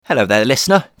Hello there,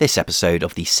 listener. This episode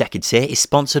of the Second Tier is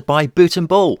sponsored by Boot and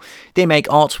Ball. They make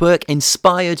artwork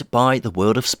inspired by the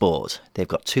world of sport. They've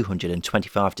got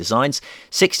 225 designs,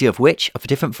 60 of which are for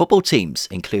different football teams,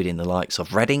 including the likes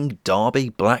of Reading, Derby,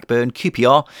 Blackburn,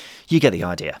 QPR. You get the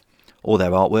idea. All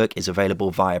their artwork is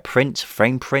available via print,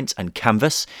 frame print and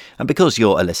canvas. And because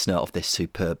you're a listener of this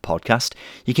superb podcast,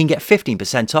 you can get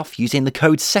 15% off using the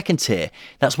code Second Tier.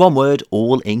 That's one word,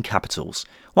 all in capitals.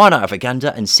 Why not have a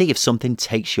gander and see if something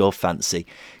takes your fancy?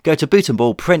 Go to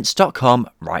bootandballprints.com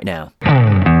right now.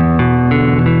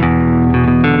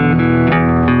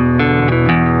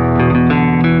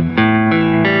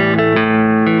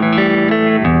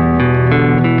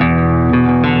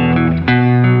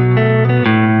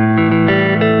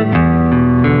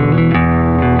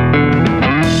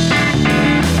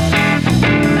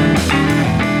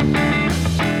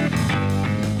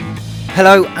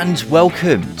 Hello and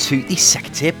welcome to the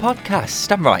Second Tier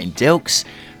podcast. I'm Ryan Dilks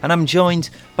and I'm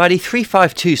joined by the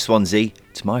 352 Swansea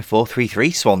to my 433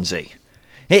 Swansea.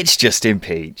 It's Justin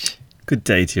Peach. Good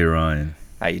day to you, Ryan.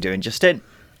 How you doing, Justin?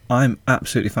 I'm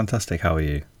absolutely fantastic. How are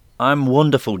you? I'm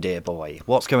wonderful, dear boy.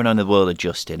 What's going on in the world of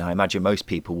Justin? I imagine most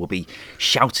people will be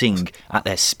shouting at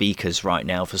their speakers right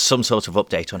now for some sort of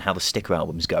update on how the sticker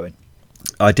album's going.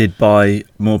 I did buy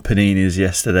more paninis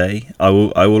yesterday. I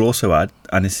will also add,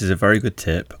 and this is a very good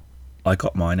tip, I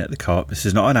got mine at the Co-op. This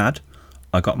is not an ad.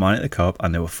 I got mine at the Co-op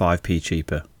and they were 5p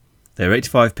cheaper. They were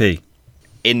 85p.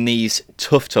 In these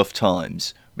tough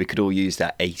times, we could all use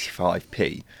that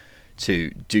 85p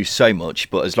to do so much,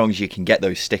 but as long as you can get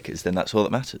those stickers, then that's all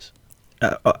that matters.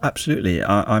 Absolutely.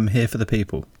 I'm here for the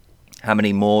people. How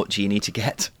many more do you need to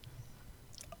get?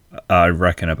 I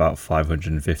reckon about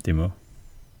 550 more.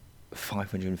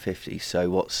 550, so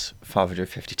what's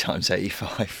 550 times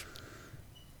 85?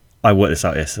 I worked this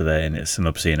out yesterday and it's an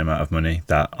obscene amount of money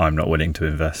that I'm not willing to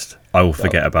invest. I will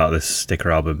forget about this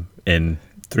sticker album in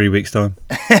 3 weeks' time.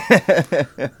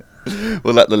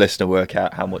 We'll let the listener work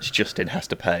out how much Justin has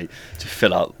to pay to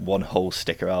fill out one whole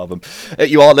sticker album.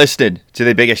 You are listening to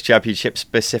the biggest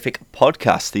championship-specific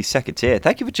podcast, the Second Tier.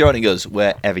 Thank you for joining us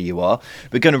wherever you are.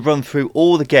 We're going to run through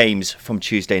all the games from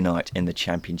Tuesday night in the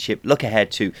championship, look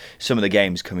ahead to some of the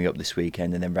games coming up this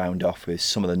weekend, and then round off with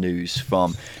some of the news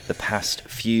from the past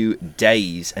few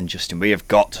days. And Justin, we have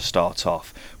got to start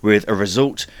off with a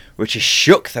result which has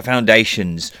shook the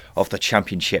foundations of the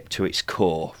championship to its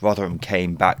core. Rotherham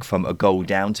came back from a goal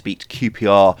down to beat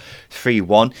QPR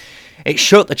 3-1. It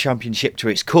shook the championship to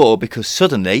its core because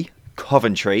suddenly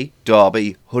Coventry,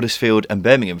 Derby, Huddersfield and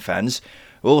Birmingham fans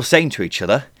were all saying to each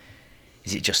other,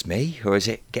 is it just me or is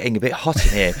it getting a bit hot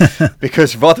in here?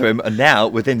 Because Rotherham are now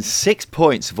within 6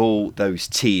 points of all those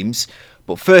teams.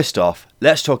 But first off,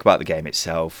 let's talk about the game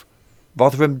itself.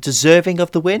 Rotherham deserving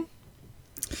of the win?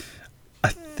 I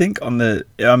think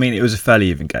it was a fairly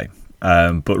even game.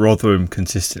 But Rotherham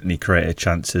consistently created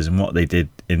chances, and what they did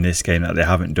in this game that they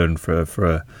haven't done for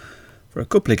a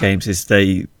couple of games is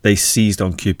they seized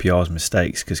on QPR's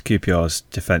mistakes, because QPR's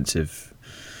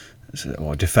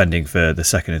defending for the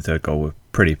second and third goal were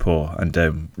pretty poor, and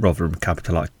Rotherham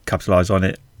capitalised on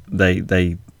it.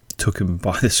 They took them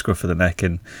by the scruff of the neck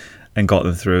and got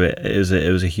them through it.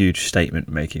 It was a huge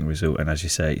statement-making result, and as you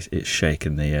say, it's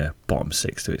shaken the bottom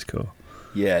six to its core.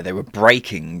 Yeah, they were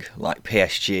breaking like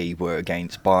PSG were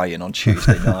against Bayern on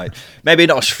Tuesday night. Maybe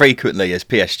not as frequently as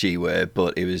PSG were,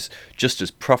 but it was just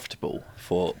as profitable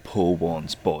for Paul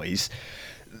Warne's boys.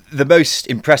 The most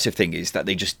impressive thing is that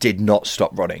they just did not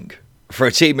stop running. For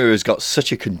a team who has got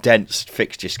such a condensed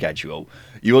fixture schedule,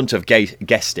 you wouldn't have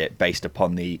guessed it based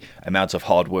upon the amount of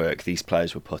hard work these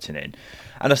players were putting in.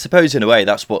 And I suppose in a way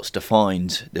that's what's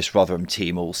defined this Rotherham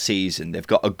team all season. They've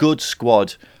got a good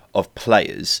squad of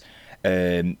players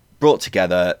brought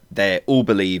together. They all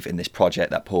believe in this project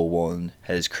that Paul Warne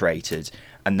has created,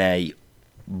 and they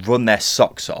run their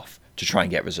socks off to try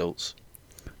and get results.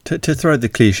 To throw the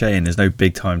cliche in, there's no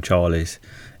big time Charlies.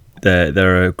 There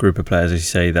are a group of players, as you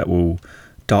say, that will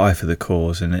die for the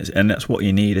cause, and that's what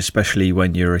you need, especially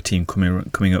when you're a team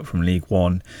coming up from League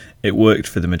One. It worked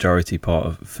for the majority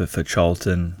part for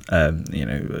Charlton.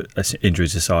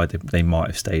 Injuries aside, they might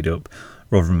have stayed up.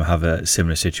 Rotherham have a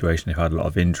similar situation. They've had a lot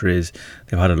of injuries.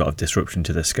 They've had a lot of disruption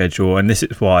to their schedule. And this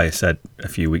is why I said a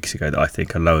few weeks ago that I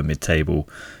think a lower mid-table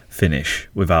finish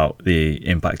without the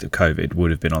impact of COVID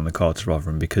would have been on the cards for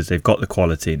Rotherham, because they've got the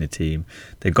quality in the team.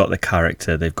 They've got the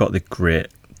character. They've got the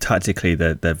grit. Tactically,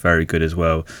 they're very good as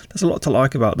well. There's a lot to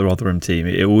like about the Rotherham team.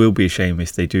 It will be a shame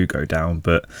if they do go down.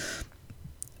 But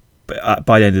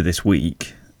by the end of this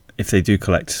week, if they do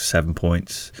collect 7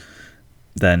 points,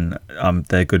 then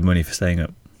they're good money for staying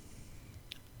up.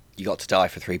 You got to die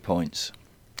for 3 points.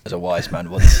 as a wise man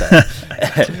once said.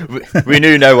 We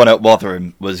knew no one at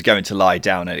Rotherham was going to lie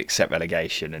down and accept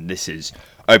relegation, and this has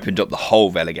opened up the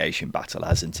whole relegation battle,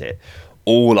 hasn't it?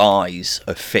 All eyes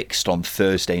are fixed on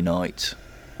Thursday night.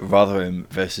 Rotherham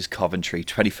versus Coventry,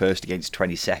 21st against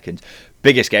 22nd.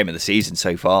 Biggest game of the season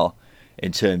so far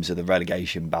in terms of the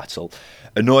relegation battle.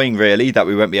 Annoying, really, that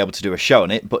we won't be able to do a show on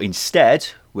it, but instead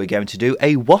we're going to do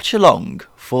a watch-along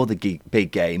for the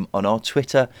big game on our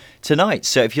Twitter tonight.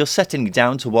 So if you're settling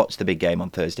down to watch the big game on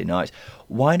Thursday night,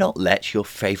 why not let your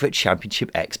favourite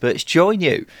Championship experts join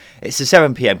you? It's a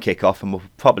 7 p.m. kickoff, and we'll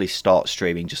probably start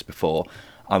streaming just before.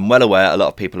 I'm well aware a lot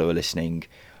of people who are listening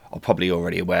are probably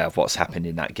already aware of what's happened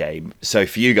in that game. So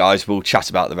for you guys, we'll chat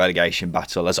about the relegation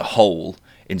battle as a whole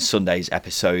in Sunday's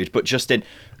episode. But Justin,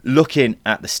 looking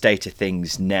at the state of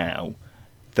things now,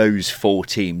 those four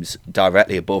teams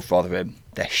directly above Rotherham,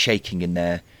 they're shaking in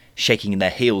their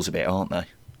heels a bit, aren't they?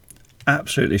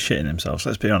 Absolutely shitting themselves.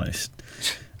 Let's be honest.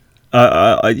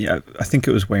 I think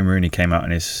it was Wayne Rooney came out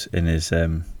in his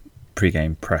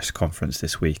pre-game press conference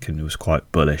this week and was quite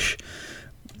bullish.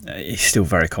 He's still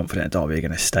very confident Derby are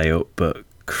going to stay up, but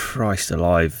Christ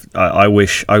alive, I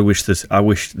wish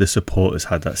the supporters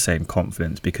had that same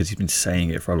confidence, because he's been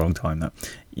saying it for a long time. That,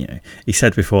 you know, he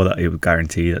said before that he would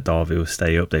guarantee that Derby will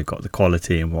stay up. They've got the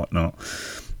quality and whatnot.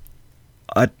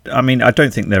 I mean, I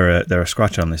don't think they're a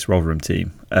scratch on this Rotherham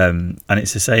team, and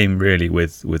it's the same really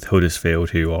with Huddersfield,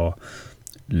 who are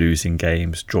losing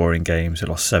games, drawing games. They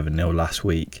lost 7-0 last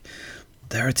week.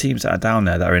 There are teams that are down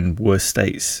there that are in worse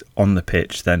states on the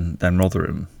pitch than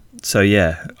Rotherham. So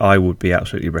yeah, I would be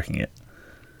absolutely wrecking it.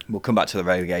 We'll come back to the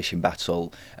relegation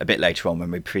battle a bit later on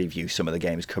when we preview some of the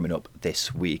games coming up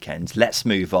this weekend. Let's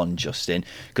move on, Justin,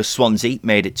 because Swansea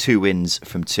made it 2 wins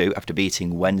from 2 after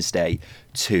beating Wednesday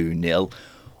 2-0.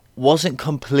 Wasn't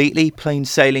completely plain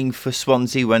sailing for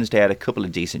Swansea. Wednesday had a couple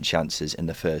of decent chances in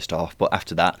the first half, but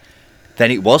after that,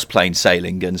 then it was plain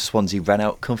sailing and Swansea ran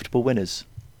out comfortable winners.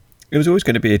 It was always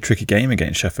going to be a tricky game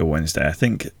against Sheffield Wednesday. I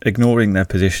think, ignoring their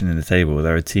position in the table,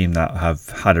 they're a team that have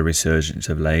had a resurgence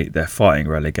of late. They're fighting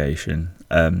relegation.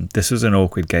 This was an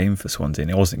awkward game for Swansea,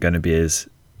 and it wasn't going to be as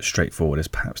straightforward as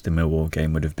perhaps the Millwall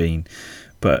game would have been.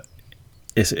 But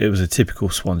it was a typical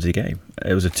Swansea game.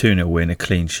 It was a 2-0 win, a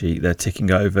clean sheet. They're ticking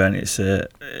over, and it's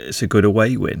a good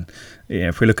away win. You know,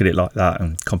 if we look at it like that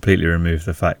and completely remove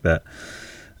the fact that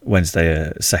Wednesday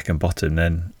are second bottom,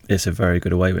 then it's a very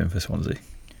good away win for Swansea.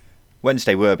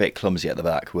 Wednesday were a bit clumsy at the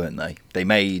back, weren't they? They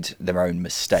made their own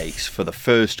mistakes. For the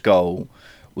first goal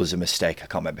was a mistake. I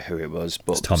can't remember who it was,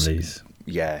 but it's Tom Lees.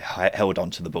 Yeah, held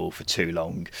onto the ball for too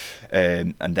long.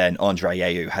 And then Andre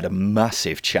Ayew had a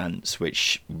massive chance,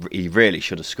 which he really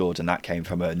should have scored, and that came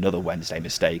from another Wednesday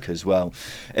mistake as well.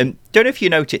 Don't know if you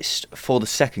noticed for the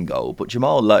second goal, but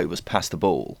Jamal Lowe was past the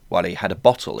ball while he had a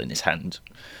bottle in his hand.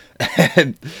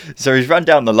 So he's run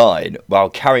down the line while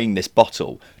carrying this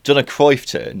bottle, done a Cruyff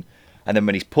turn, and then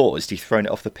when he's paused, he's thrown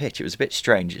it off the pitch. It was a bit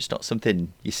strange. It's not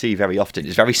something you see very often.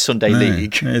 It's very Sunday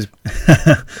League.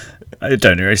 I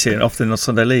don't really see it often on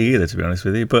Sunday League either, to be honest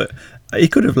with you. But he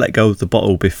could have let go of the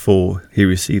bottle before he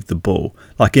received the ball.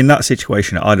 Like in that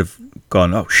situation, I'd have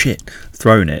gone, "Oh shit,"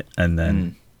 thrown it, and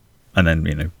then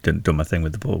done my thing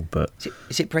with the ball. But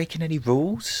is it breaking any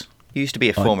rules? You used to be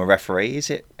a former referee. Is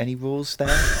it any rules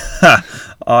there?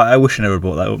 I wish I never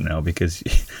brought that up now, because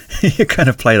you kind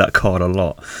of play that card a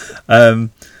lot. I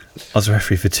was a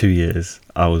referee for 2 years.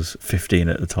 I was 15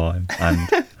 at the time,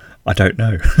 and I don't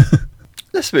know.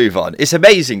 Let's move on. It's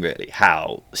amazing, really,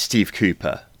 how Steve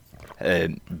Cooper,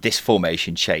 this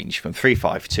formation change from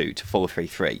 3-5-2 to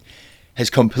 4-3-3, has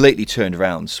completely turned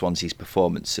around Swansea's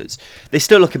performances. They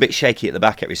still look a bit shaky at the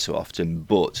back every so often,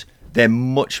 but they're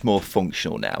much more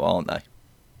functional now, aren't they?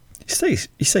 You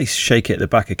say shaky at the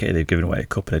back. Okay, they've given away a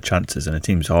couple of chances, and the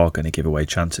teams are going to give away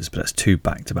chances, but that's 2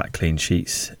 back-to-back clean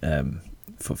sheets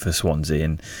for Swansea.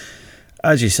 And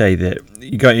as you say, that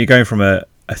you're going from a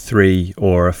 3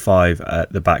 or a 5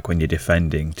 at the back when you're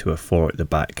defending to a 4 at the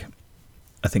back.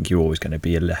 I think you're always going to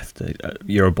be a left.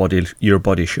 You're a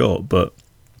body short, but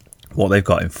what they've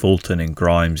got in Fulton and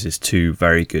Grimes is 2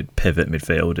 very good pivot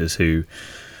midfielders who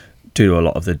do a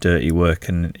lot of the dirty work,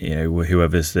 and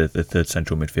whoever's the third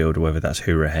central midfielder, whether that's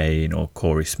Hura Hayne or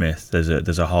Corey Smith,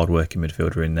 there's a hard-working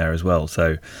midfielder in there as well.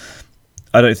 So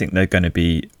I don't think they're going to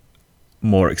be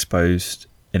more exposed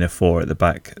in a 4 at the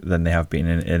back than they have been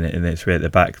in a 3 at the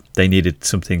back. They needed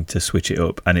something to switch it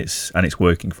up, and it's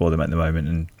working for them at the moment.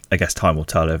 And I guess time will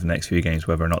tell over the next few games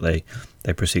whether or not they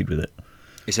proceed with it.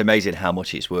 It's amazing how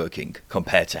much it's working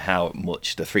compared to how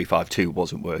much the 3-5-2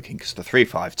 wasn't working, because the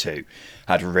 3-5-2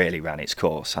 had really ran its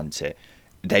course, hadn't it?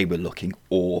 They were looking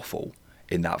awful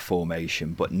in that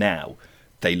formation, but now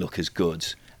they look as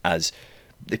good as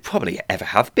they probably ever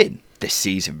have been this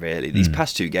season, really. These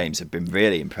past 2 games have been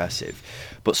really impressive.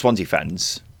 But Swansea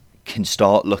fans can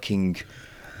start looking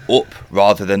up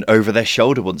rather than over their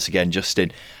shoulder once again.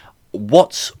 Justin,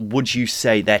 what would you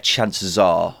say their chances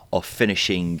are of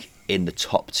finishing in the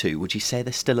top 2? Would you say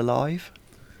they're still alive?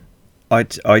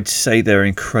 I'd say they're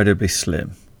incredibly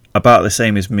slim. About the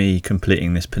same as me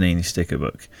completing this Panini sticker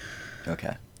book.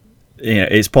 Okay. Yeah,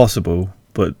 it's possible,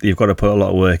 but you've got to put a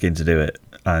lot of work in to do it.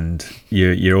 And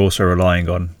you're also relying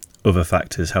on other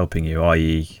factors helping you,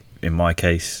 i.e., in my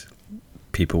case,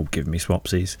 people giving me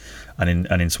swapsies, and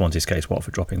in Swansea's case,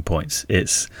 Watford dropping points.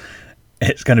 It's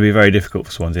going to be very difficult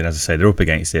for Swansea, and as I say, they're up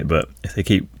against it. But if they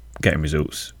keep getting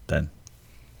results, then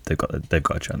they've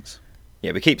got a chance.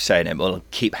 Yeah, we keep saying it. We'll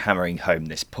keep hammering home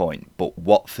this point. But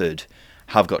Watford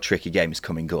have got tricky games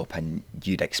coming up, and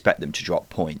you'd expect them to drop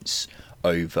points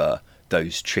over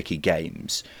those tricky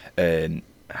games.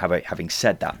 Having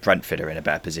said that, Brentford are in a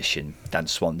better position than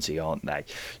Swansea, aren't they?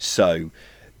 So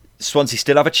Swansea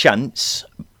still have a chance,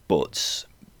 but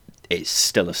it's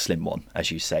still a slim one, as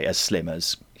you say, as slim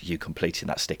as you completing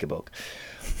that sticker book.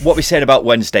 What we said about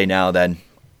Wednesday now, then,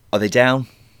 are they down?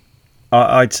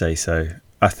 I'd say so.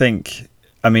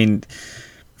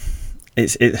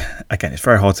 It's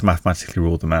very hard to mathematically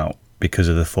rule them out because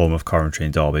of the form of Coventry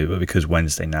and Derby, but because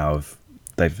Wednesday now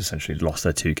they've essentially lost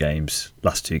their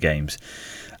last two games,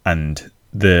 and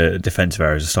the defensive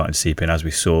errors are starting to seep in, as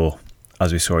we saw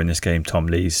in this game. Tom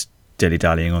Lee's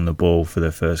dilly-dallying on the ball for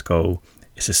the first goal.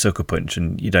 It's a sucker punch,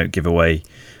 and you don't give away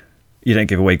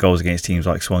goals against teams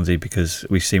like Swansea, because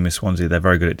we've seen with Swansea they're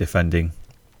very good at defending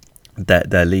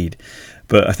their lead.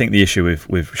 But I think the issue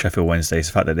with Sheffield Wednesday is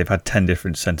the fact that they've had 10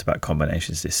 different centre-back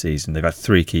combinations this season. They've had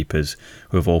 3 keepers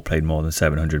who have all played more than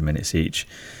 700 minutes each.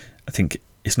 I think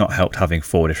it's not helped having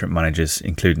 4 different managers,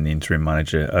 including the interim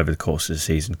manager, over the course of the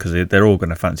season, because they're all going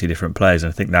to fancy different players.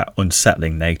 And I think that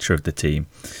unsettling nature of the team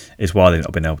is why they've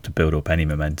not been able to build up any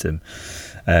momentum.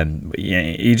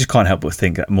 You just can't help but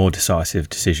think that more decisive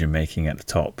decision-making at the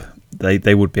top,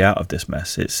 they would be out of this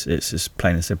mess. It's as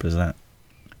plain and simple as that.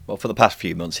 Well, for the past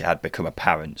few months, it had become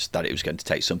apparent that it was going to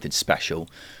take something special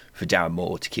for Darren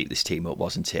Moore to keep this team up,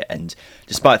 wasn't it? And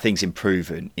despite things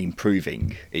improving,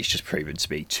 it's just proven to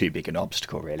be too big an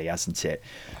obstacle, really, hasn't it?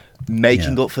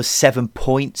 Making up for 7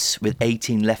 points with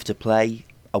 18 left to play,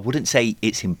 I wouldn't say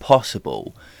it's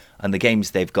impossible. And the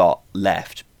games they've got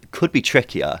left could be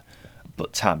trickier,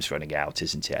 but time's running out,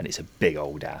 isn't it? And it's a big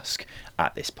old ask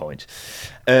at this point.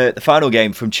 The final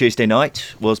game from Tuesday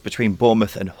night was between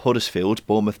Bournemouth and Huddersfield.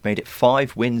 Bournemouth made it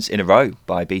 5 wins in a row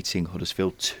by beating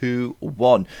Huddersfield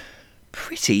 2-1.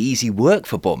 Pretty easy work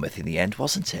for Bournemouth in the end,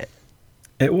 wasn't it?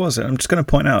 It was. I'm just going to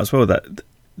point out as well that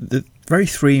the very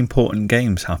 3 important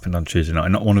games happened on Tuesday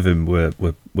night. Not one of them were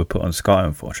put on Sky,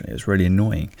 unfortunately. It was really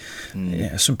annoying.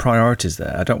 Yeah, some priorities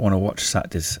there. I don't want to watch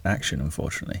Saturday's action,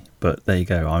 unfortunately. But there you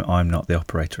go. I'm not the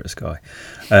operator at Sky.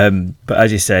 But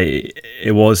as you say,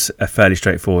 it was a fairly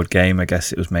straightforward game. I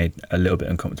guess it was made a little bit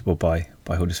uncomfortable by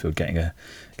Huddersfield getting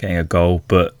a goal.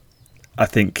 But I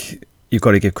think you've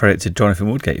got to give credit to Jonathan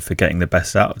Woodgate for getting the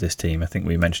best out of this team. I think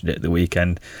we mentioned it at the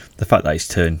weekend. The fact that he's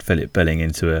turned Philip Billing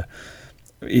into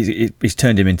he's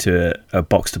turned him into a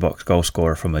box-to-box goal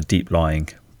scorer from a deep-lying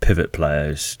pivot player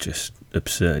is just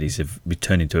absurd. He's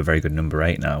turned into a very good number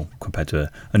 8 now, compared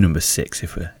to a number 6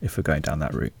 if we're going down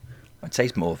that route. I'd say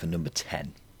he's more of a number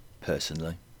 10,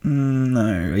 personally.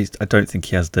 No, I don't think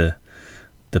he has the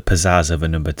pizzazz of a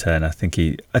number 10. I think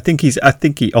he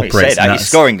operates. He's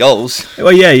scoring goals.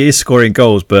 Well, yeah, he is scoring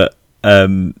goals, but I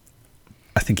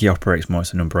think he operates more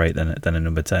as a number 8 than a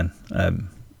number 10.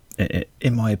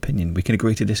 In my opinion, we can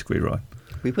agree to disagree, Ryan.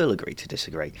 We will agree to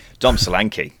disagree. Dom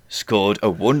Solanke scored a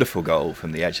wonderful goal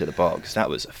from the edge of the box.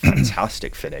 That was a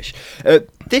fantastic finish.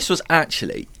 This was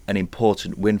actually an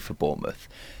important win for Bournemouth.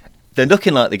 They're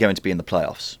looking like they're going to be in the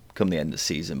playoffs come the end of the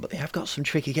season, but they have got some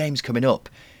tricky games coming up,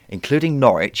 including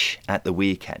Norwich at the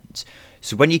weekend.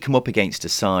 So when you come up against a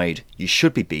side you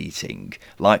should be beating,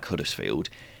 like Huddersfield,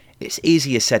 it's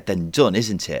easier said than done,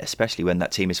 isn't it? Especially when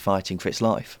that team is fighting for its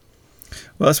life.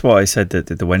 Well, that's why I said that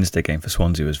the Wednesday game for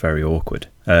Swansea was very awkward,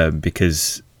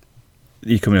 because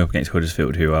you're coming up against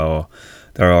Huddersfield, who are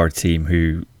a team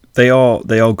who they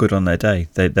are good on their day.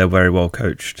 They're very well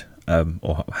coached,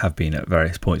 or have been at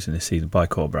various points in this season by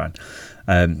Corberán.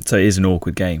 So it is an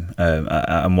awkward game.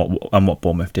 And what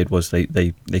Bournemouth did was they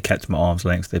kept them at arm's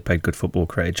length. They played good football,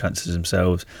 created chances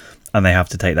themselves, and they have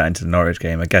to take that into the Norwich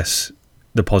game. I guess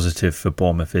the positive for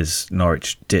Bournemouth is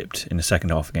Norwich dipped in the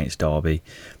second half against Derby.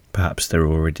 Perhaps they're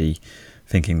already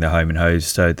thinking they're home and hosed,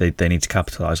 so they need to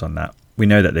capitalise on that. We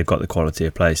know that they've got the quality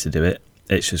of players to do it.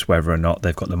 It's just whether or not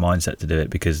they've got the mindset to do it,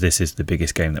 because this is the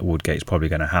biggest game that Woodgate's probably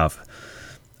going to have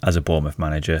as a Bournemouth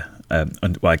manager.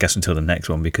 And well, I guess until the next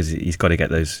one, because he's got to get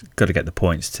the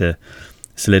points to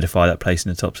solidify that place in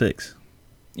the top 6.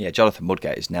 Yeah, Jonathan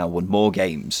Woodgate has now won more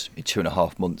games in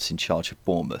 2.5 months in charge of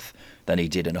Bournemouth than he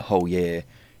did in a whole year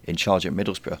in charge at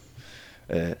Middlesbrough.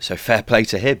 So fair play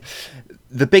to him.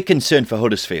 The big concern for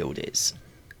Huddersfield is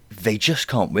they just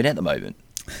can't win at the moment.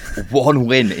 1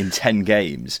 win in 10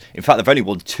 games. In fact, they've only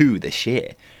won 2 this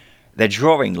year. They're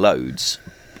drawing loads,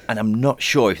 and I'm not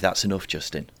sure if that's enough,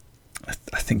 Justin.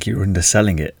 I think you're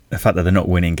underselling it. The fact that they're not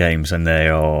winning games and they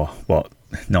are,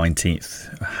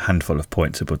 19th, a handful of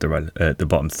points above the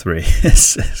bottom 3.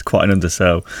 It's quite an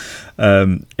undersell.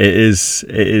 It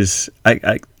is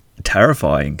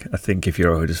terrifying, I think, if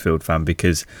you're a Huddersfield fan,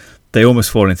 because they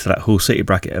almost fall into that Hull City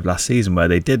bracket of last season where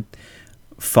they did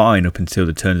fine up until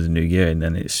the turn of the new year, and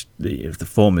then the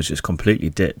form has just completely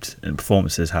dipped, and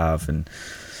performances have, and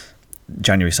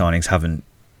January signings haven't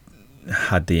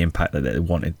had the impact that they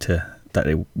would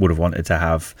have wanted to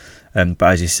have. But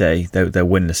as you say, they're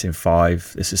winless in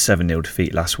 5. It's a 7-0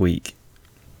 defeat last week.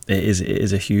 It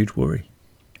is a huge worry.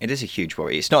 It is a huge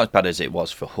worry. It's not as bad as it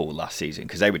was for Hull last season,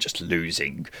 because they were just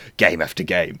losing game after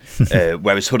game,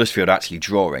 whereas Huddersfield are actually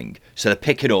drawing. So they're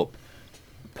picking up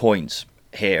points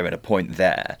here and a point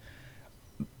there.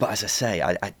 But as I say,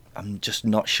 I'm just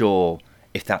not sure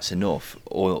if that's enough,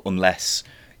 or unless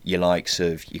your likes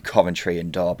of your Coventry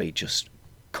and Derby just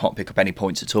can't pick up any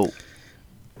points at all.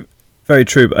 Very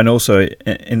true, and also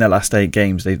in their last 8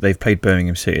 games, they've played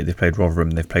Birmingham City, they've played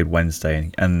Rotherham, they've played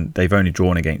Wednesday, and they've only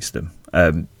drawn against them.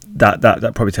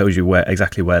 That probably tells you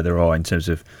exactly where they are in terms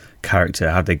of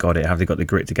character. Have they got it? Have they got the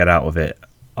grit to get out of it?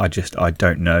 I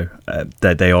don't know.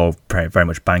 They are very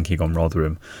much banking on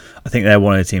Rotherham. I think they're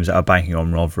one of the teams that are banking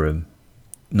on Rotherham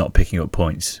not picking up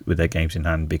points with their games in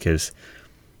hand, because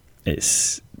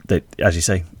as you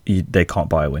say, they can't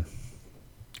buy a win.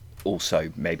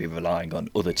 Also, maybe relying on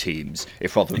other teams.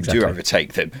 If Rotherham do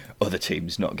overtake them, other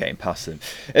teams not getting past them.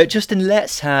 Justin,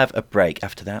 let's have a break.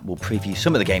 After that, we'll preview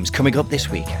some of the games coming up this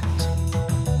weekend.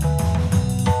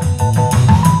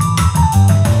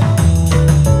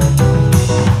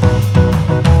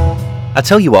 I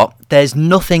tell you what, there's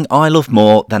nothing I love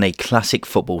more than a classic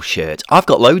football shirt. I've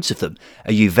got loads of them.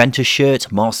 A Juventus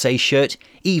shirt, Marseille shirt,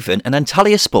 even an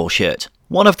Antalyaspor shirt.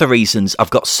 One of the reasons I've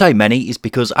got so many is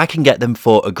because I can get them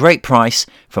for a great price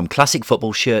from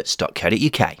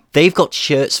classicfootballshirts.co.uk. They've got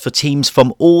shirts for teams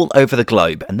from all over the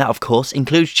globe, and that of course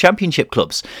includes championship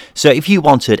clubs. So if you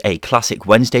wanted a classic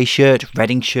Wednesday shirt,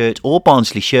 Reading shirt or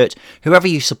Barnsley shirt, whoever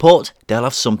you support, they'll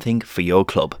have something for your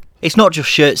club. It's not just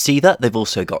shirts either, they've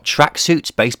also got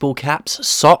tracksuits, baseball caps,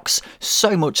 socks,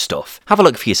 so much stuff. Have a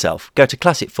look for yourself. Go to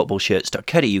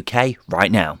classicfootballshirts.co.uk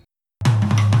right now.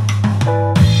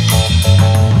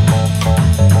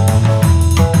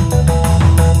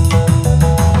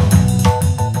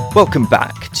 Welcome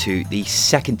back to the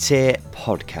Second Tier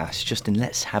podcast. Justin,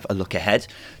 let's have a look ahead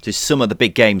to some of the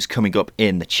big games coming up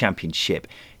in the Championship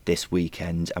this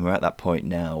weekend. And we're at that point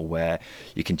now where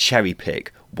you can cherry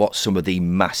pick what some of the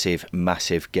massive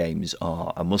games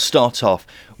are. And we'll start off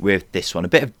with this one. A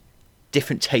bit of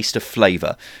different taste of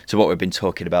flavour to what we've been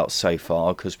talking about so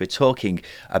far, because we're talking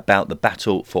about the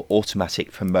battle for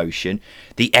automatic promotion,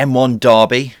 the M1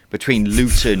 derby between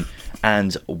Luton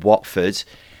and Watford.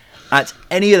 At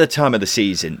any other time of the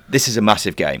season, this is a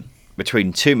massive game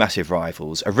between two massive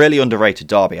rivals, a really underrated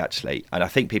derby actually, and I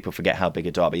think people forget how big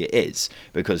a derby it is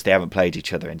because they haven't played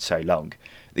each other in so long.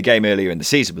 The game earlier in the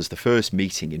season was the first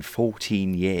meeting in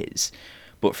 14 years,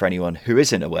 but for anyone who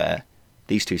isn't aware,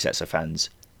 these two sets of fans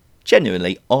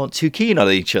genuinely aren't too keen on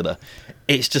each other.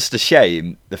 It's just a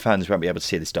shame the fans won't be able to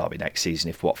see this derby next season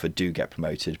if Watford do get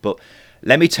promoted, but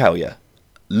let me tell you,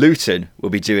 Luton will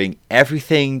be doing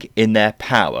everything in their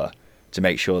power to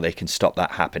make sure they can stop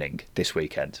that happening this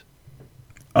weekend.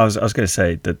 I was going to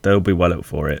say that they'll be well up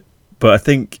for it, but I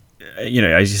think, as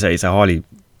you say, it's a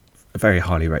very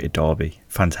highly rated derby.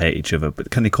 Fans hate each other,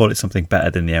 but can they call it something better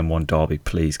than the M1 derby,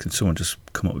 please? Can someone just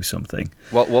come up with something?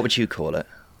 What would you call it?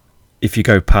 If you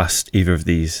go past either of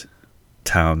these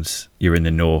towns, you're in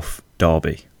the North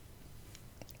Derby.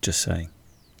 Just saying.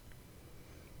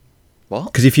 What?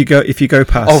 Because if you go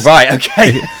past, oh right,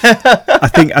 okay.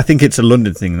 I think it's a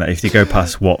London thing that if you go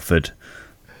past Watford,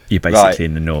 you're basically right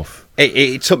in the north.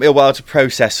 It took me a while to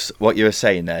process what you were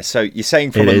saying there. So you're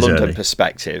saying from a London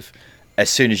perspective, as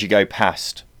soon as you go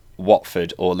past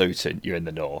Watford or Luton, you're in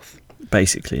the north.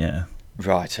 Basically, yeah.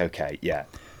 Right. Okay. Yeah.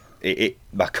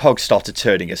 My cogs started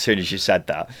turning as soon as you said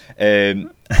that.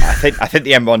 I think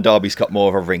the M1 derby's got more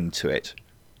of a ring to it.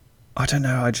 I don't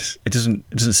know. It doesn't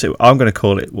sit. I'm going to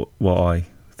call it what I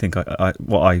think.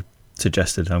 What I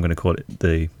suggested. I'm going to call it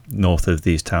the north of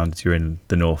these towns. You're in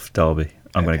the North Derby.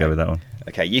 I'm going to go with that one.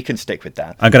 Okay, you can stick with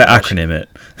that. I'm going to acronym it.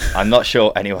 I'm not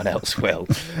sure anyone else will.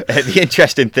 The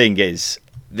interesting thing is,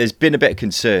 there's been a bit of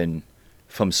concern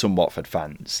from some Watford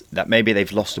fans that maybe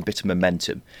they've lost a bit of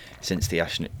momentum since the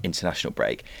international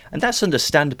break. And that's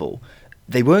understandable.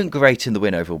 They weren't great in the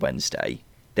win over Wednesday.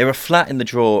 They were flat in the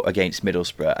draw against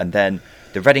Middlesbrough. And then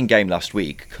the Reading game last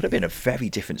week could have been a very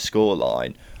different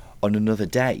scoreline on another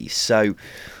day. So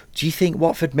do you think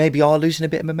Watford maybe are losing a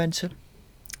bit of momentum?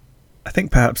 I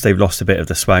think perhaps they've lost a bit of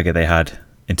the swagger they had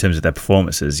in terms of their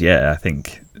performances. Yeah, I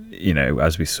think,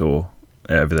 as we saw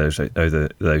over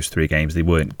those 3 games, they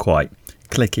weren't quite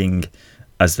clicking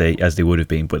as they would have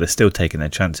been, but they're still taking their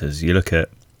chances. You look at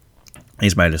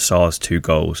Ismaila Sarr's 2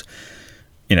 goals.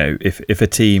 If a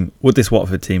team, would this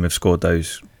Watford team have scored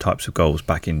those types of goals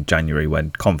back in January when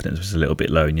confidence was a little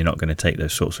bit low and you're not going to take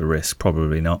those sorts of risks?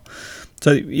 Probably not.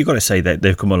 So you've got to say that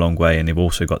they've come a long way and they've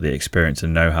also got the experience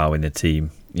and know-how in the team.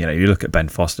 You look at Ben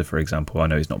Foster, for example. I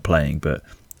know he's not playing, but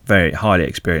very highly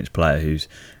experienced player who's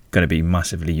going to be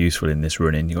massively useful in this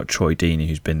run-in. You've got Troy Deeney,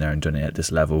 who's been there and done it at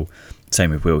this level. Same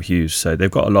with Will Hughes. So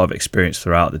they've got a lot of experience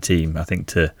throughout the team, I think,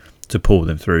 to pull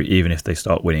them through, even if they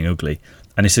start winning ugly.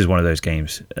 And this is one of those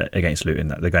games against Luton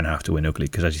that they're going to have to win ugly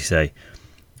because, as you say,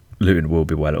 Luton will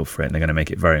be well up for it and they're going to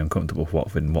make it very uncomfortable for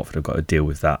Watford, and Watford have got to deal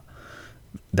with that.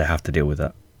 They have to deal with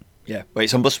that. Yeah, well,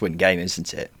 it's a must-win game,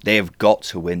 isn't it? They have got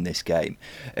to win this game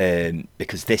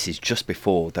because this is just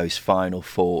before those final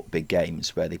 4 big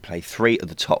games where they play 3 of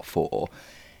the top 4.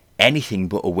 Anything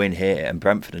but a win here, and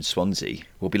Brentford and Swansea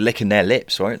will be licking their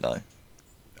lips, won't they?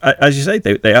 As you say,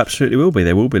 they absolutely will be.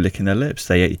 They will be licking their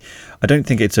lips. I don't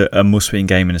think it's a must-win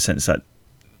game in the sense that,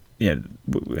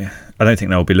 I don't think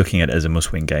they'll be looking at it as a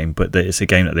must-win game, but it's a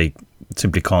game that they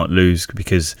simply can't lose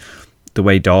because the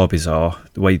way derbies are,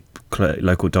 the way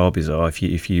local derbies are, if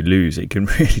you lose, it can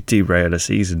really derail a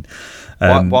season.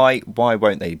 Why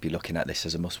won't they be looking at this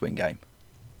as a must-win game?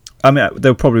 I mean,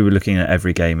 they'll probably be looking at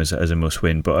every game as a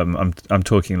must-win, but I'm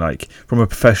talking like from a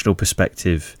professional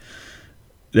perspective.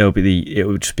 It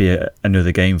will just be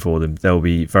another game for them. They'll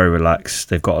be very relaxed.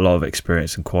 They've got a lot of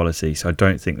experience and quality, so I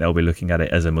don't think they'll be looking at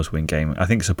it as a must-win game. I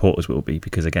think supporters will be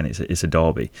because again, it's a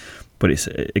derby, but it's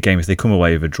a game. If they come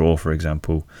away with a draw, for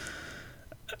example,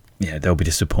 they'll be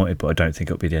disappointed, but I don't think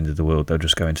it'll be the end of the world. They'll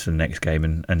just go into the next game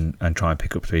and try and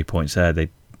pick up 3 points there.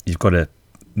 You've got to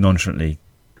nonchalantly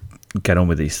get on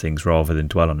with these things rather than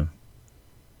dwell on them.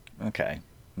 Okay.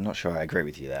 I'm not sure I agree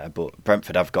with you there, but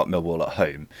Brentford have got Millwall at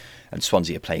home and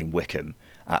Swansea are playing Wickham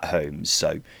at home,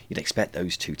 so you'd expect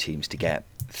those 2 teams to get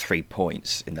 3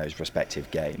 points in those respective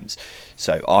games.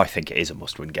 So I think it is a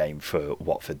must-win game for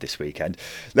Watford this weekend.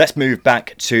 Let's move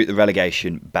back to the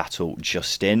relegation battle,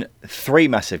 Justin. 3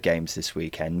 massive games this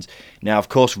weekend. Now, of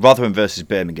course, Rotherham versus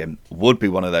Birmingham would be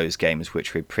one of those games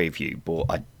which we preview, but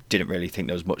I didn't really think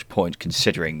there was much point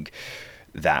considering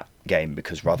that game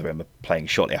because Rotherham are playing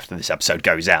shortly after this episode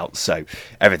goes out, so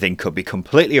everything could be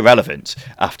completely irrelevant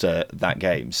after that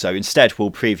game. So instead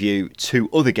we'll preview 2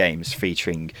 other games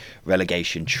featuring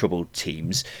relegation troubled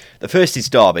teams. The first is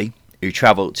Derby, who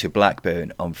travel to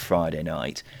Blackburn on Friday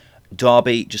night.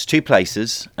 Derby just 2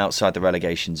 places outside the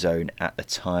relegation zone at the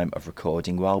time of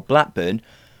recording, while Blackburn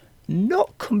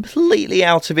not completely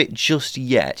out of it just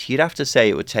yet. You'd have to say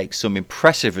it would take some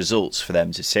impressive results for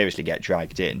them to seriously get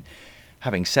dragged in.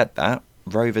 Having said that,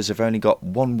 Rovers have only got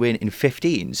 1 win in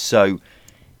 15, so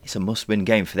it's a must-win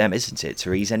game for them, isn't it,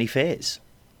 to ease any fears?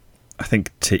 I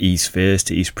think to ease fears,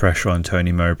 to ease pressure on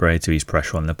Tony Mowbray, to ease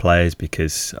pressure on the players,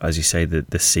 because, as you say,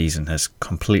 this season has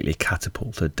completely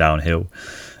catapulted downhill.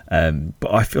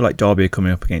 But I feel like Derby are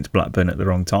coming up against Blackburn at the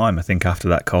wrong time. I think after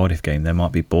that Cardiff game, there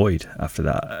might be Boyd after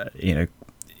that,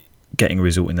 getting a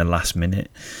result in the last minute.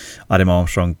 Adam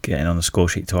Armstrong getting on the score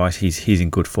sheet twice. He's in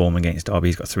good form against Derby.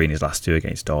 He's got 3 in his last 2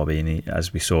 against Derby, and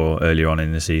as we saw earlier on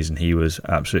in the season, he was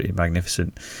absolutely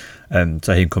magnificent.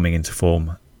 So him coming into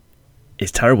form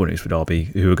is terrible news for Derby,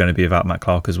 who are going to be without Matt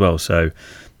Clark as well. So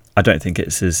I don't think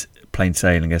it's as plain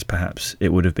sailing as perhaps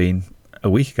it would have been a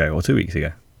week ago or 2 weeks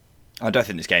ago. I don't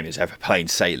think this game is ever plain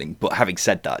sailing, but having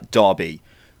said that, Derby,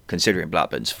 considering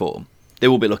Blackburn's form, they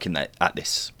will be looking at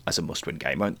this as a must-win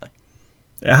game, won't they?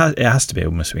 It has to be a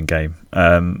must-win game.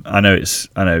 I know,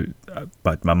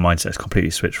 but my mindset's completely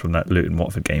switched from that Luton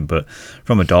Watford game. But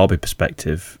from a Derby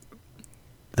perspective,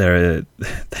 they've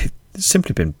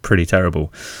simply been pretty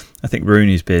terrible. I think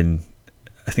Rooney's been,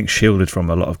 shielded from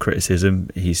a lot of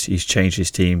criticism. He's changed his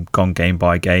team, gone game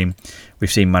by game.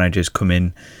 We've seen managers come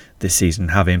in this season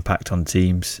have impact on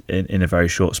teams in a very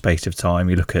short space of time.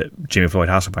 You look at Jimmy Floyd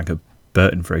Hasselbank at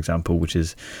Burton, for example, which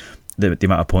is the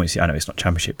amount of points. I know it's not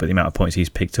championship, but the amount of points he's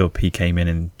picked up. He came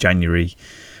in January,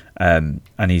 and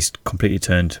he's completely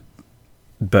turned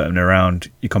Burton around.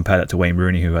 You compare that to Wayne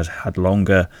Rooney, who has had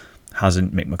longer,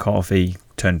 hasn't. Mick McCarthy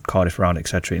turned Cardiff around,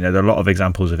 etc. There are a lot of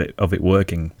examples of it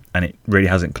working, and it really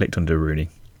hasn't clicked under Rooney.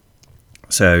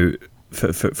 So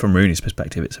from Rooney's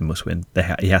perspective, it's a must-win.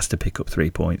 He has to pick up 3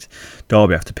 points.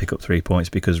 Derby have to pick up 3 points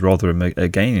because Rotherham are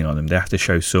gaining on them. They have to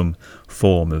show some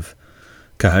form of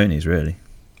cojones, really.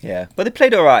 Yeah, but they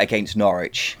played all right against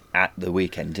Norwich at the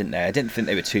weekend, didn't they? I didn't think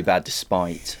they were too bad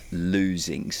despite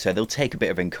losing, so they'll take a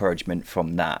bit of encouragement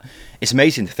from that. It's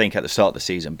amazing to think at the start of the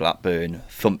season, Blackburn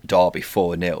thumped Derby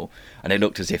 4-0, and it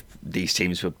looked as if these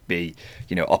teams would be,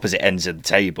 opposite ends of the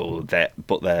table,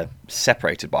 but they're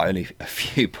separated by only a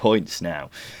few points now.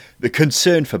 The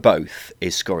concern for both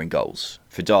is scoring goals.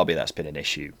 For Derby, that's been an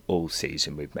issue all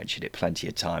season. We've mentioned it plenty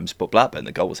of times. But Blackburn,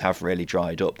 the goals have really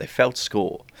dried up. They failed to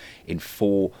score in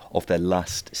 4 of their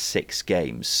last 6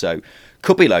 games. So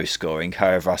could be low scoring.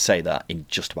 However, I say that in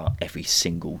just about every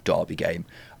single Derby game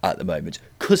at the moment,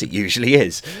 because it usually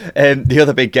is. The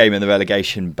other big game in the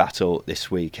relegation battle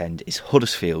this weekend is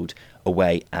Huddersfield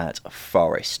away at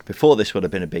Forest. Before this would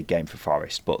have been a big game for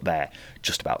Forest, but they're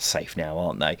just about safe now,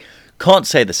 aren't they? Can't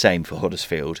say the same for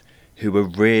Huddersfield, who were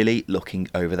really looking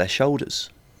over their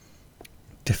shoulders.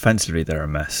 Defensively, they're a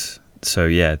mess. So,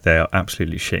 yeah, they are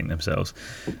absolutely shitting themselves.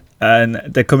 And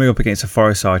they're coming up against a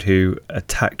Forest side who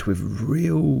attacked with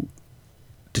real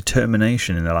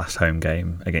determination in the last home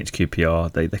game against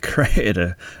QPR. They created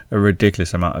a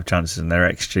ridiculous amount of chances, and their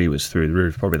XG was through the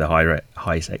roof, probably the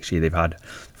highest XG they've had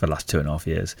for the last 2.5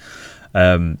 years.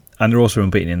 And they're also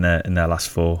unbeaten in their last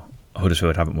 4.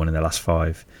 Huddersfield haven't won in their last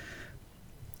 5.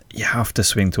 You have to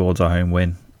swing towards a home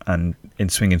win, and in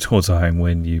swinging towards a home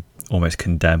win, you almost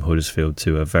condemn Huddersfield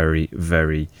to a very,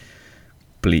 very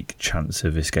bleak chance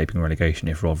of escaping relegation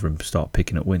if Rotherham start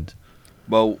picking up wins.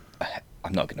 Well,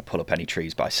 I'm not going to pull up any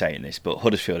trees by saying this, but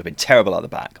Huddersfield have been terrible at the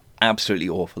back, absolutely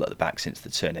awful at the back since the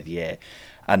turn of the year,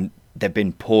 and they've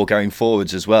been poor going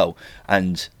forwards as well.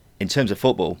 And in terms of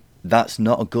football, that's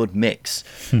not a good mix.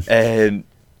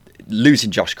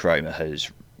 Losing Josh Cromer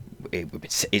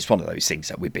it's one of those things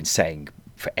that we've been saying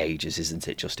for ages, isn't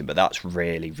it, Justin? But that's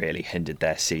really, really hindered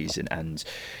their season, and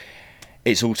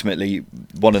it's ultimately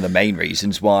one of the main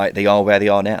reasons why they are where they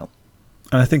are now.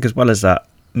 And I think as well as that,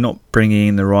 not bringing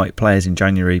in the right players in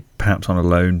January, perhaps on a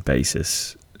loan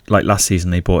basis. Like last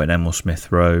season, they brought in Emil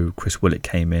Smith-Rowe, Chris Willett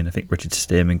came in, I think Richard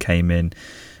Stearman came in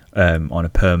on a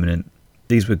permanent.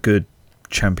 These were good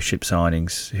Championship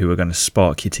signings who were going to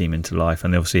spark your team into life,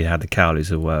 and they obviously had the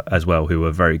Cowleys as well, who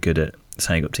were very good at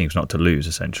setting up teams not to lose,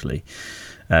 essentially,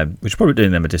 which is probably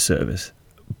doing them a disservice.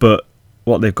 But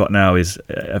what they've got now is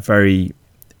a very,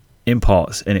 in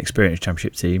parts, inexperienced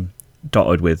Championship team,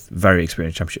 dotted with very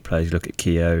experienced Championship players. You look at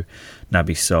Keogh,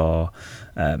 Naby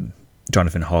Sarr,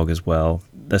 Jonathan Hogg as well.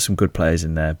 There's some good players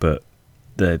in there, but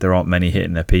there aren't many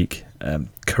hitting their peak.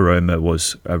 Karoma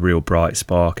was a real bright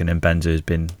spark, and Mbenza has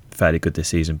been fairly good this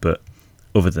season, but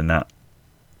other than that,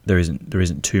 there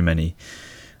isn't too many,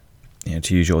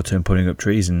 to use your term, putting up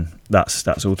trees, and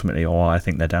that's ultimately why I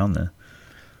think they're down there.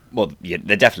 Well, yeah,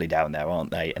 they're definitely down there,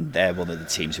 aren't they? And they're one of the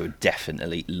teams who are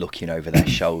definitely looking over their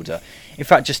shoulder. In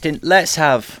fact, Justin, let's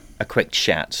have a quick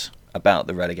chat about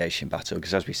the relegation battle,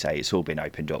 because as we say, it's all been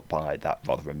opened up by that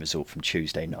Rotherham result from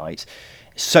Tuesday night.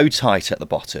 So tight at the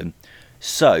bottom.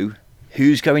 So,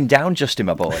 who's going down, Justin,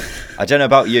 my boy? I don't know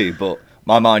about you, but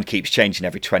my mind keeps changing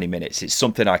every 20 minutes. It's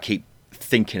something I keep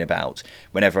thinking about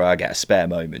whenever I get a spare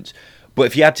moment. But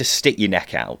if you had to stick your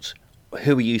neck out,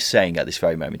 who are you saying at this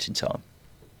very moment in time?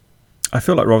 I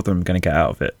feel like Rotherham are going to get out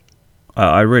of it.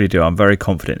 I really do. I'm very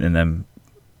confident in them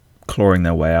clawing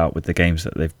their way out with the games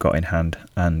that they've got in hand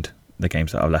and the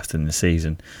games that are left in the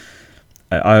season.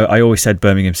 I always said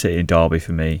Birmingham City and Derby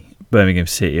for me. Birmingham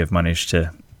City have managed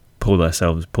to pull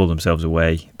themselves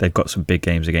away. They've got some big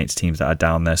games against teams that are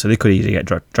down there, so they could easily get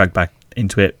dragged back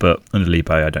into it, but under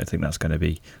Lipo, I don't think that's going to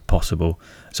be possible.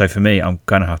 So for me, I'm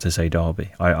going to have to say Derby.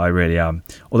 I really am.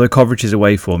 Although Coventry's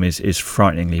away form is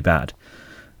frighteningly bad.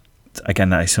 Again,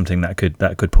 that is something that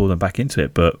could pull them back into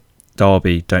it, but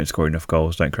Derby don't score enough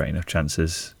goals, don't create enough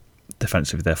chances.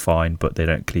 Defensively, they're fine, but they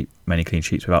don't keep many clean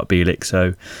sheets without Bielik,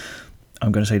 so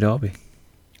I'm going to say Derby.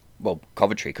 Well,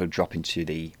 Coventry could drop into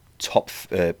the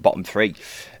bottom 3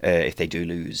 if they do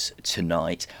lose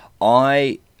tonight.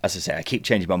 As I say, I keep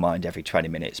changing my mind every 20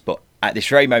 minutes, but at this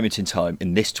very moment in time,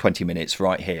 in this 20 minutes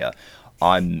right here,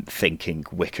 I'm thinking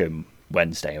Wycombe,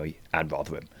 Wednesday and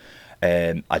Rotherham.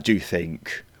 I do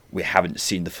think we haven't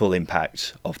seen the full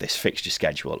impact of this fixture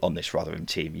schedule on this Rotherham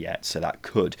team yet, so that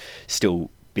could still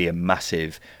be a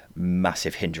massive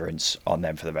hindrance on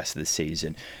them for the rest of the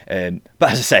season.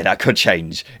 But as I say, that could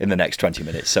change in the next 20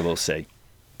 minutes, so we'll see.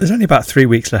 There's only about 3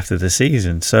 weeks left of the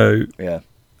season, so yeah.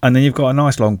 And then you've got a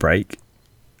nice long break.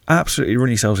 Absolutely run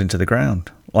yourselves into the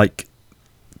ground. Like,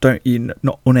 you're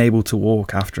not unable to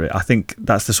walk after it. I think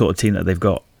that's the sort of team that they've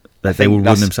got. That they will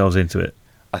run themselves into it.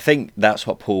 I think that's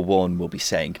what Paul Warne will be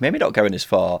saying. Maybe not going as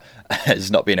far as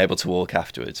not being able to walk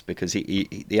afterwards, because they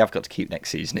have got to keep next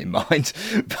season in mind.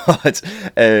 But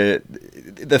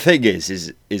the thing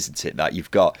is, isn't it, that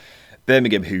you've got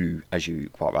Birmingham, who, as you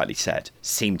quite rightly said,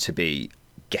 seem to be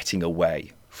getting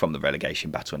away from the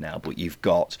relegation battle now. But you've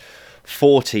got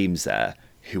 4 teams there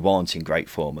who aren't in great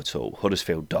form at all: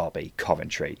 Huddersfield, Derby,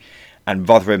 Coventry, and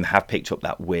Rotherham have picked up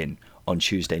that win on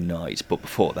Tuesday night, but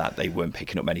before that they weren't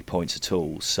picking up many points at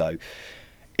all. So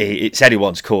it's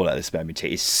anyone's call at this moment.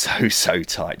 It is so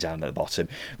tight down at the bottom.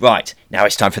 Right, now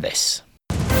it's time for this.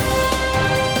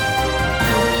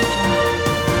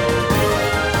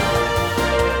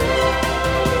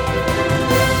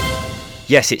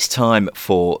 Yes, it's time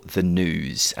for the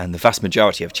news, and the vast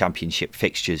majority of Championship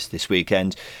fixtures this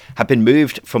weekend have been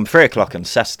moved from 3 o'clock on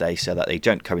Saturday so that they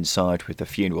don't coincide with the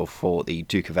funeral for the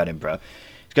Duke of Edinburgh.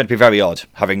 It's going to be very odd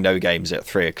having no games at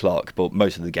 3 o'clock, but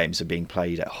most of the games are being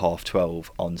played at 12:30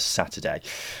 on Saturday.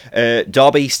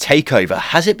 Derby's takeover,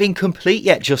 has it been complete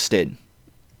yet, Justin?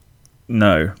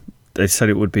 No, they said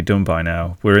it would be done by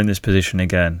now. We're in this position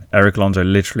again. Eric Alonso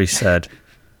literally said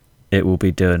it will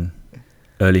be done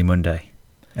early Monday.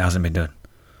 It hasn't been done.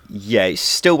 Yeah, it's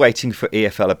still waiting for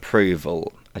EFL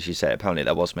approval. As you say, apparently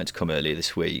that was meant to come earlier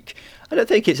this week. I don't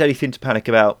think it's anything to panic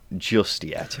about just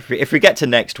yet. If we get to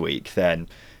next week, then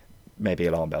maybe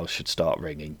alarm bells should start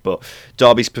ringing. But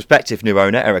Derby's prospective new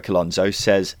owner, Eric Alonso,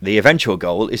 says the eventual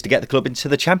goal is to get the club into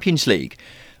the Champions League.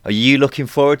 Are you looking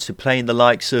forward to playing the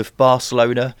likes of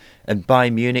Barcelona and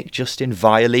Bayern Munich just in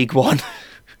via League One?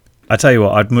 I tell you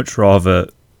what, I'd much rather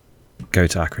go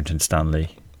to Accrington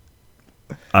Stanley.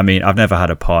 I mean, I've never had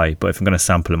a pie, but if I'm going to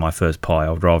sample my first pie,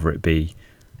 I'd rather it be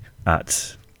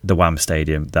at the Wham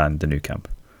Stadium than the Nou Camp.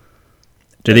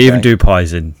 Do they even do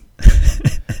pies in?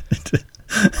 Do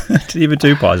they even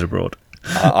do pies abroad?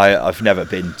 I've never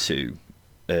been to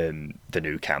the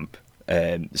Nou Camp,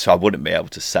 so I wouldn't be able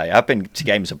to say. I've been to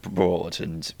games abroad,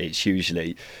 and it's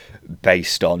usually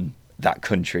based on that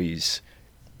country's,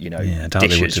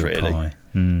 dishes, really.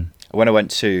 When I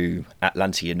went to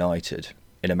Atlanta United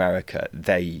in America,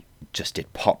 they just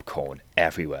did popcorn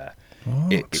everywhere.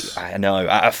 I know,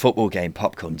 at a football game,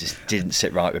 popcorn just didn't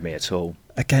sit right with me at all.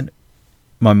 Again,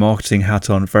 my marketing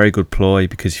hat on, very good ploy,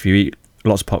 because if you eat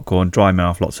lots of popcorn, dry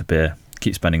mouth, lots of beer,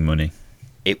 keep spending money.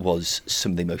 It was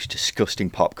some of the most disgusting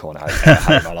popcorn I've ever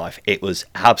had in my life. It was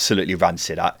absolutely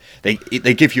rancid. They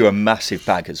give you a massive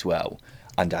bag as well,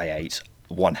 and I ate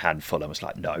one handful and was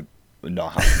like, no,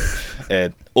 not having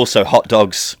it. Also, hot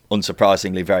dogs,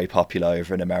 unsurprisingly, very popular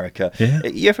over in America. Yeah.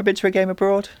 You ever been to a game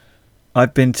abroad?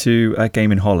 I've been to a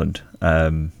game in Holland.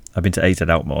 I've been to 8 at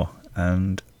Outmore,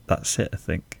 and that's it, I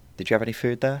think. Did you have any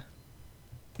food there?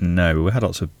 No, we had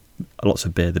lots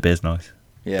of beer. The beer's nice.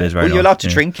 Yeah. Beer's very you're nice. allowed to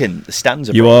drink in the stands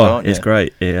abroad, you are. aren't you? It's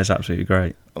great. It is absolutely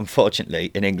great.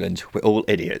 Unfortunately, in England, we're all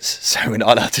idiots, so we're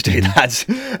not allowed to do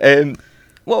that.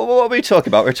 What were we talking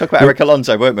about? We were talking about Eric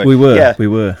Alonso, weren't we? We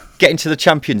were. Getting to the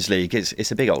Champions League,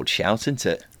 it's a big old shout, isn't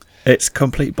it? It's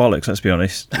complete bollocks, let's be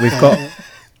honest.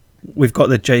 We've got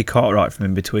the Jay Cartwright from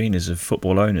In-Betweeners of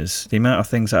football owners. The amount of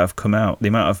things that have come out, the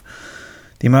amount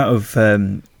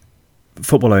of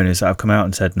football owners that have come out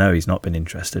and said no, he's not been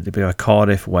interested. It'd be like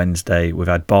Cardiff Wednesday. We've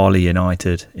had Bali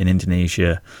United in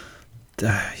Indonesia.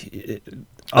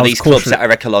 Are these clubs that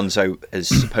Eric Alonso has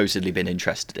supposedly been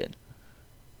interested in?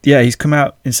 Yeah, he's come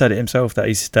out and said it himself that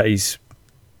he's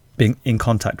been in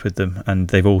contact with them, and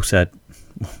they've all said,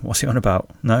 "What's he on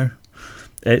about?" No,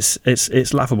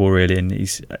 it's laughable, really, and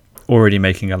he's already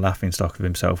making a laughing stock of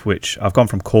himself. Which I've gone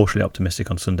from cautiously optimistic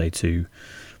on Sunday to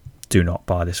do not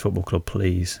buy this football club,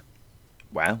 please.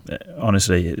 Wow.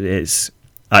 Honestly, it's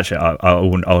actually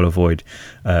I'll avoid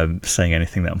saying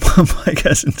anything that might get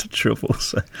us into trouble.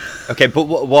 So. Okay, but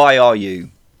why are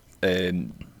you a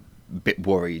bit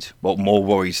worried? Well, more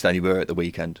worried than you were at the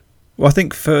weekend? Well, I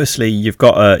think firstly you've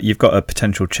got a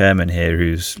potential chairman here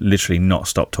who's literally not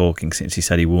stopped talking since he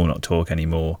said he will not talk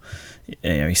anymore.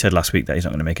 He said last week that he's not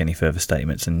going to make any further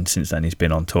statements, and since then he's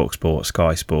been on TalkSport,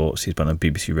 Sky Sports, he's been on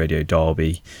BBC Radio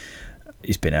Derby,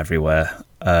 he's been everywhere.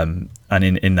 And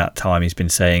in that time he's been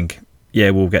saying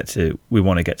yeah, we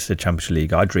want to get to the Champions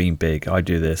League. I dream big. I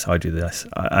do this.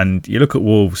 And you look at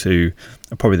Wolves, who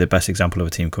are probably the best example of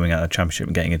a team coming out of the Championship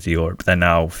and getting into Europe. They're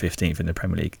now 15th in the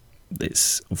Premier League.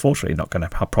 It's unfortunately not going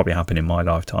to probably happen in my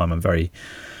lifetime. I'm very,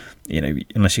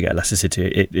 unless you get Leicester City,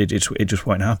 it just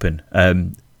won't happen.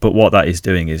 But what that is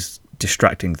doing is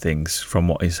distracting things from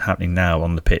what is happening now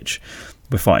on the pitch.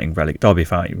 We're fighting Derby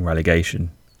fighting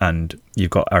relegation, and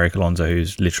you've got Eric Alonso,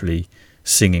 who's literally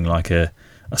singing like a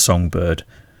songbird.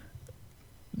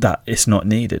 That it's not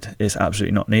needed. It's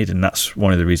absolutely not needed, and that's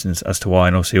one of the reasons as to why.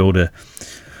 And obviously,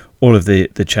 all of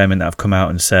the chairmen that have come out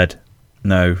and said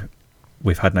no,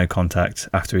 we've had no contact.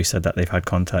 After he said that they've had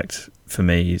contact, for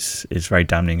me, is very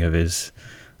damning of his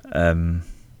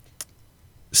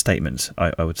statements.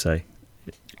 I would say.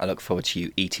 I look forward to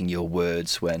you eating your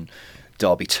words when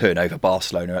Derby turn over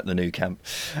Barcelona at the Nou Camp.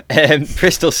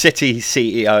 Bristol City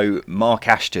CEO Mark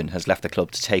Ashton has left the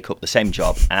club to take up the same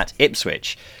job at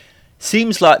Ipswich.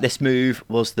 Seems like this move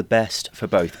was the best for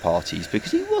both parties,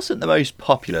 because he wasn't the most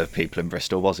popular of people in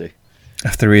Bristol, was he?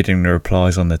 After reading the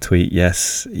replies on the tweet,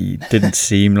 yes, he didn't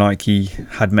seem like he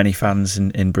had many fans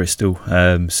in Bristol.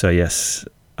 So yes,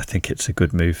 I think it's a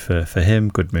good move for him,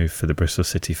 good move for the Bristol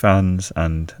City fans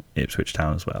and Ipswich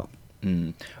Town as well.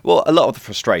 Well, a lot of the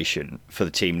frustration for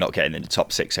the team not getting in the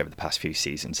top six over the past few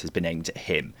seasons has been aimed at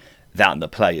him, that and the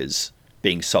players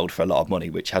being sold for a lot of money,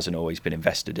 which hasn't always been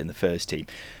invested in the first team.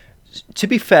 To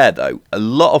be fair, though, a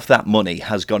lot of that money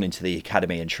has gone into the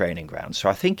academy and training ground, so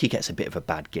I think he gets a bit of a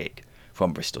bad gig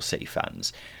from Bristol City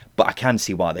fans. But I can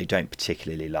see why they don't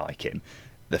particularly like him.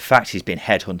 The fact he's been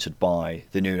headhunted by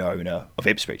the new owner of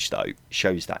Ipswich, though,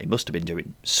 shows that he must have been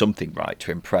doing something right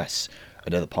to impress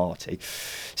another party.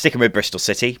 Sticking with Bristol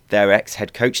City, their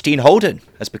ex-head coach Dean Holden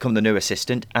has become the new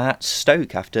assistant at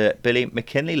Stoke after Billy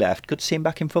McKinley left. Good to see him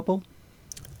back in football.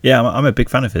 Yeah, I'm a big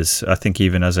fan of his. I think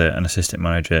even as an assistant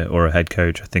manager or a head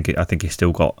coach, I think he's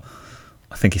still got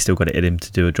it in him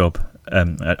to do a job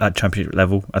at Championship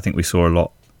level. I think we saw a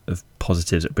lot of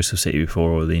positives at Bristol City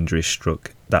before all the injuries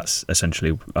struck. That's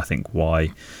essentially, I think,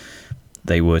 why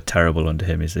they were terrible under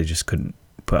him, is they just couldn't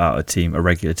put out a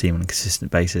regular team on a consistent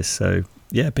basis. So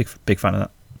yeah, big fan of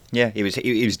that. Yeah, he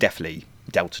was definitely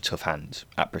dealt a tough hand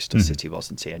at Bristol City,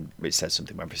 wasn't he? And it says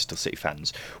something when Bristol City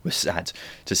fans were sad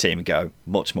to see him go,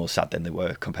 much more sad than they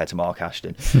were compared to Mark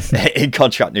Ashton. In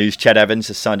contract news, Ched Evans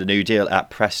has signed a new deal at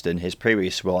Preston. His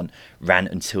previous one ran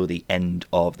until the end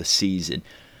of the season.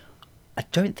 I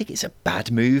don't think it's a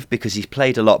bad move, because he's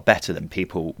played a lot better than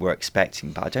people were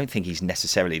expecting, but I don't think he's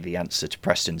necessarily the answer to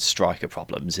Preston's striker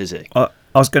problems, is he? I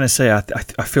was going to say,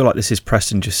 I feel like this is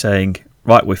Preston just saying,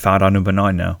 right, we've found our number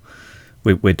 9 now.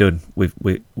 We're done.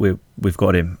 We've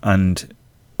got him. And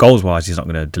goals wise, he's not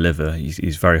going to deliver.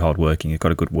 He's very hard working. He's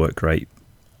got a good work rate,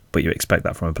 but you expect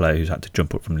that from a player who's had to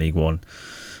jump up from League One.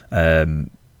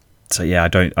 So yeah, I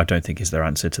don't think it's their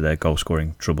answer to their goal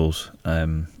scoring troubles.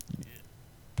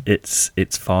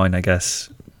 It's fine, I guess,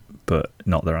 but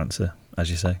not their answer, as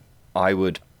you say. I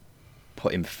would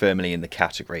put him firmly in the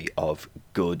category of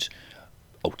good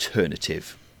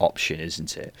alternative option,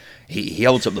 isn't it? He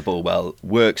holds up the ball well,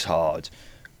 works hard,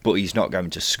 but he's not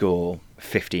going to score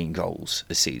 15 goals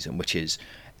a season, which is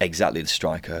exactly the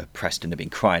striker Preston have been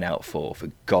crying out for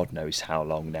God knows how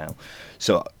long now.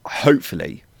 So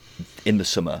hopefully in the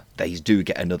summer they do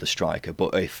get another striker,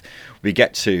 but if we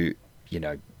get to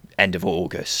end of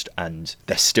August and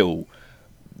they're still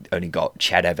only got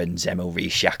Ched Evans, Emil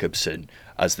Rees-Jacobsen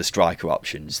as the striker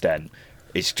options, then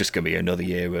it's just going to be another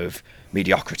year of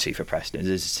mediocrity for Preston,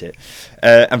 isn't it?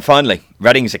 And finally,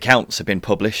 Reading's accounts have been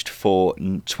published for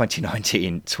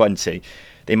 2019-20.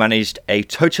 They managed a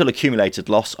total accumulated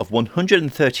loss of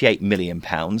 £138 million,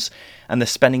 and they're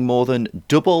spending more than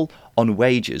double on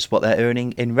wages what they're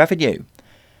earning in revenue.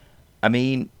 I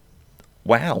mean,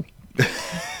 wow.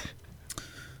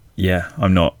 Yeah,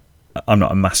 I'm not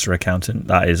a master accountant.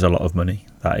 That is a lot of money.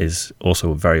 That is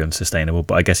also very unsustainable.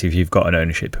 But I guess if you've got an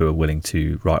ownership who are willing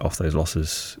to write off those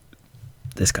losses,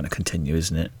 it's going to continue,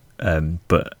 isn't it?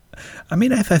 But I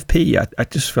mean, FFP. I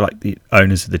just feel like the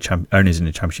owners in the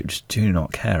championship just do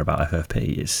not care about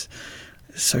FFP. It's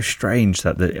so strange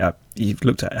that you've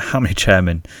looked at how many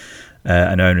chairmen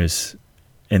and owners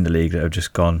in the league that have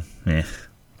just gone,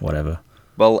 whatever.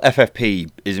 Well, FFP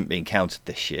isn't being counted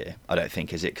this year, I don't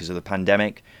think, is it, because of the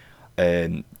pandemic?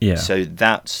 Yeah. So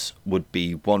that would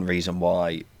be one reason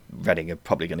why Reading are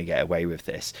probably going to get away with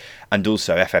this. And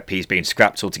also FFP is being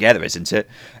scrapped altogether, isn't it?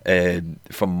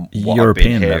 From what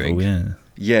European I've been hearing. level, yeah.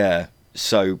 Yeah.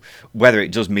 So whether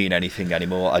it does mean anything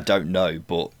anymore, I don't know.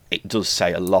 But it does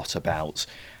say a lot about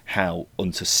how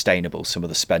unsustainable some of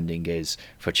the spending is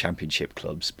for championship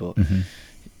clubs. But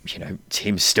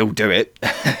teams still do it.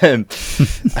 And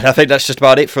I think that's just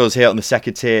about it for us here on the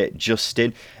second tier,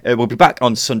 Justin. We'll be back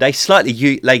on Sunday,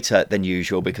 slightly later than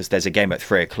usual because there's a game at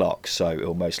 3 o'clock, so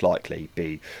it'll most likely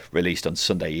be released on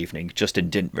Sunday evening. Justin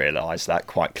didn't realise that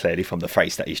quite clearly from the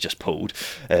face that he's just pulled,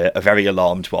 a very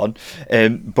alarmed one.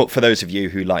 But for those of you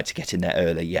who like to get in there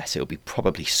early, yes, it'll be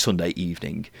probably Sunday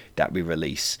evening that we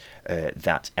release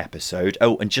that episode.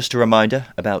 Oh, and just a reminder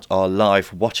about our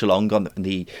live watch-along on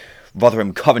the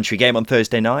Rotherham Coventry game on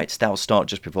Thursday night. That'll start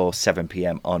just before 7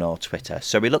 p.m. on our Twitter.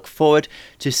 So we look forward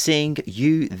to seeing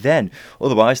you then.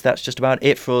 Otherwise, that's just about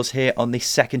it for us here on the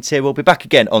second tier. We'll be back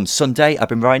again on Sunday. I've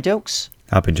been Ryan Dilks.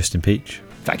 I've been Justin Peach.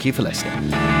 Thank you for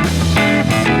listening.